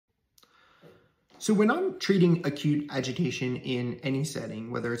So when I'm treating acute agitation in any setting,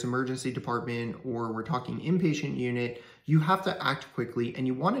 whether it's emergency department or we're talking inpatient unit, you have to act quickly and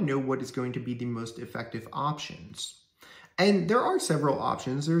you want to know what is going to be the most effective options. And there are several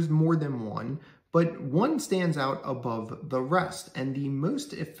options, there's more than one, but one stands out above the rest. And the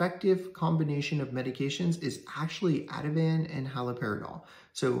most effective combination of medications is actually Ativan and Haloperidol.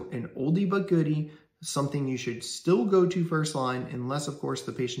 So an oldie but goodie, something you should still go to first line, unless of course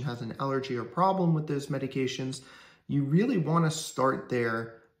the patient has an allergy or problem with those medications. You really want to start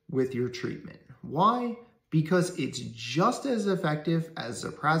there with your treatment. Why? Because it's just as effective as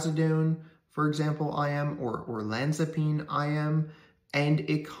Ziprasidone, for example, IM, or olanzapine IM, and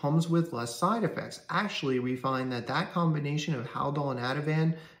it comes with less side effects. Actually, we find that that combination of Haldol and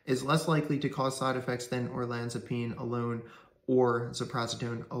Ativan is less likely to cause side effects than olanzapine alone or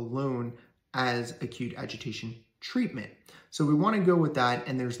Ziprasidone alone as acute agitation treatment. So we want to go with that,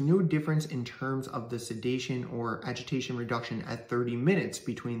 and there's no difference in terms of the sedation or agitation reduction at 30 minutes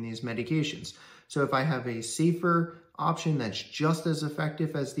between these medications. So if I have a safer option that's just as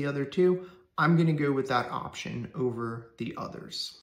effective as the other two, I'm going to go with that option over the others.